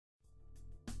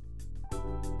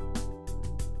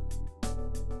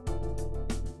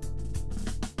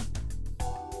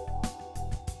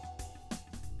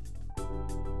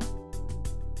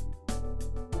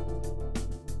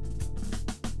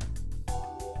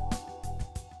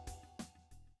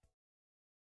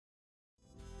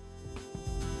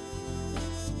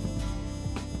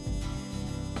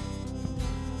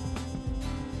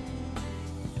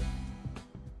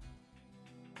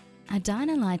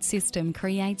Dynalight system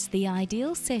creates the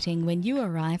ideal setting when you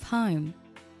arrive home.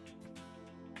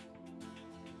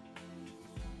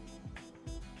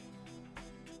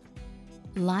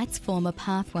 Lights form a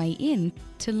pathway in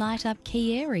to light up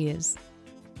key areas.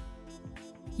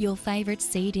 Your favourite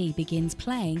CD begins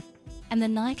playing and the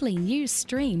nightly news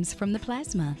streams from the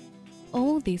plasma.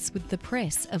 All this with the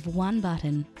press of one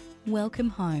button, Welcome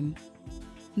Home.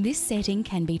 This setting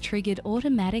can be triggered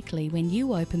automatically when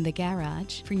you open the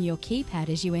garage from your keypad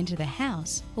as you enter the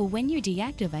house or when you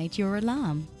deactivate your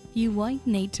alarm. You won't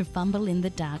need to fumble in the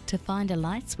dark to find a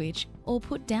light switch or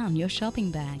put down your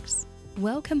shopping bags.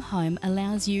 Welcome Home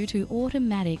allows you to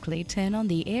automatically turn on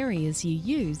the areas you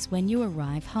use when you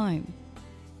arrive home.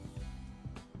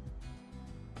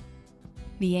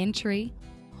 The entry,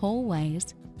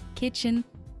 hallways, kitchen,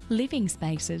 living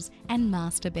spaces and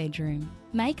master bedroom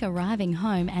make arriving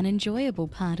home an enjoyable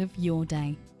part of your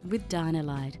day with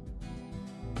Dynalight.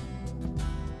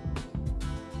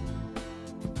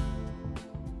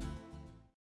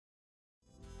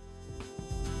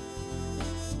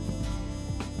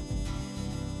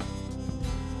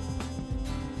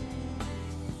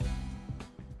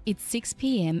 It's 6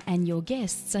 p.m. and your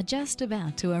guests are just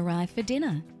about to arrive for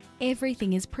dinner.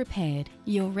 Everything is prepared,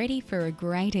 you're ready for a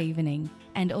great evening,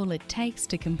 and all it takes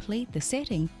to complete the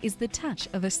setting is the touch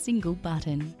of a single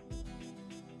button.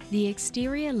 The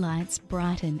exterior lights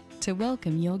brighten to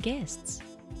welcome your guests.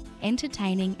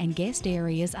 Entertaining and guest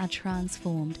areas are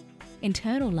transformed,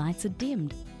 internal lights are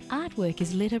dimmed, artwork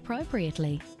is lit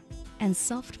appropriately, and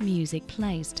soft music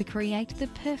plays to create the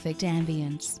perfect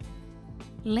ambience.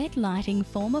 Let lighting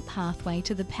form a pathway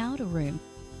to the powder room,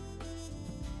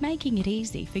 making it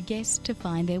easy for guests to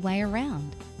find their way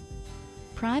around.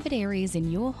 Private areas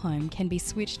in your home can be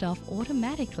switched off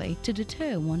automatically to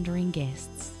deter wandering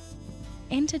guests.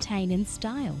 Entertain in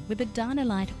style with a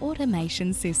Dynalight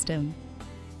automation system.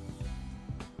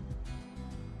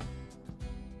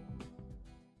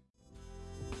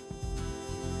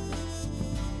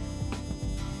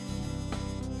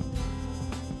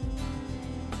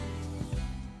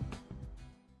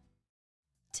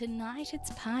 Tonight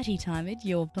it's party time at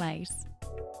your place.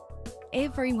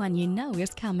 Everyone you know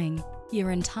is coming. Your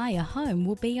entire home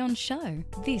will be on show.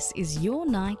 This is your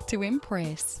night to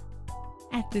impress.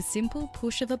 At the simple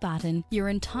push of a button, your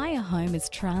entire home is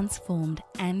transformed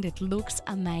and it looks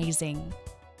amazing.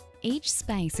 Each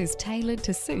space is tailored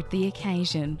to suit the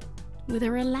occasion. With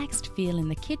a relaxed feel in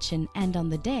the kitchen and on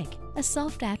the deck, a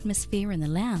soft atmosphere in the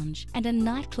lounge, and a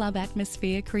nightclub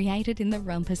atmosphere created in the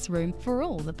rumpus room for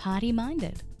all the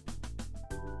party-minded.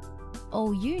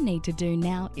 All you need to do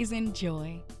now is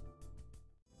enjoy.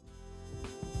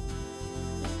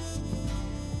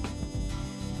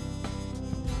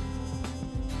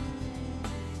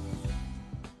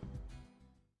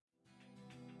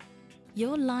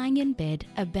 You're lying in bed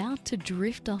about to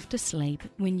drift off to sleep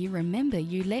when you remember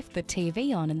you left the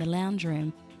TV on in the lounge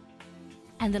room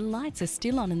and the lights are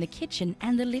still on in the kitchen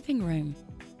and the living room.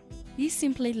 You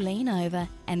simply lean over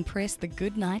and press the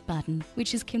good night button,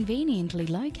 which is conveniently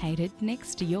located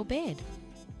next to your bed.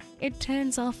 It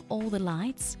turns off all the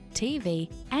lights, TV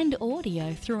and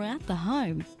audio throughout the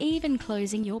home, even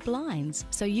closing your blinds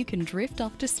so you can drift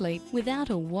off to sleep without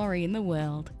a worry in the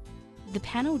world. The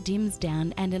panel dims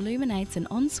down and illuminates an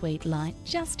ensuite light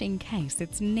just in case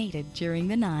it's needed during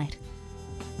the night.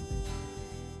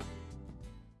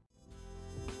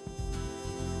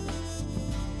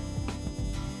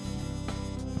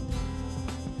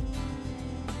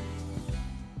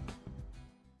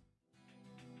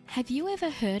 Have you ever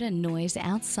heard a noise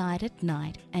outside at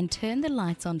night and turned the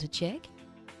lights on to check?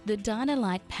 The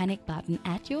Dynalight panic button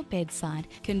at your bedside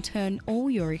can turn all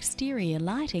your exterior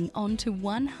lighting on to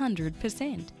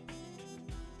 100%.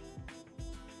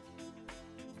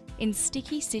 In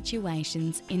sticky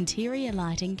situations, interior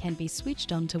lighting can be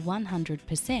switched on to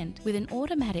 100% with an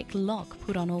automatic lock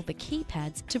put on all the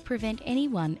keypads to prevent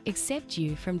anyone except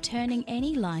you from turning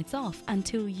any lights off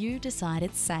until you decide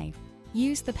it's safe.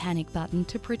 Use the panic button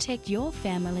to protect your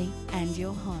family and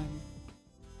your home.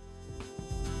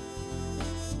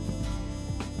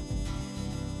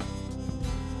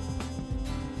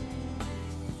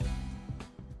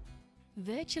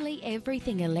 Virtually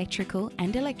everything electrical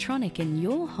and electronic in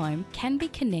your home can be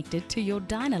connected to your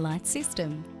Dynalight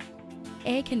system.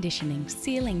 Air conditioning,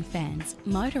 ceiling fans,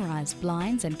 motorised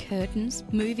blinds and curtains,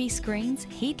 movie screens,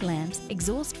 heat lamps,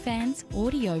 exhaust fans,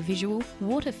 audio-visual,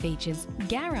 water features,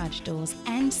 garage doors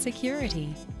and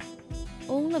security.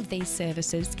 All of these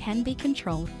services can be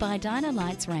controlled by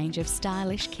Dynalight's range of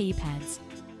stylish keypads.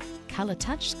 colour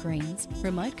touchscreens,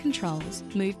 remote controls,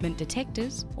 movement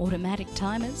detectors, automatic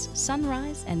timers,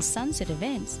 sunrise and sunset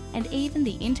events, and even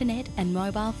the internet and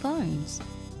mobile phones.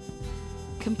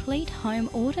 Complete home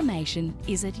automation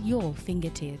is at your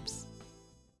fingertips.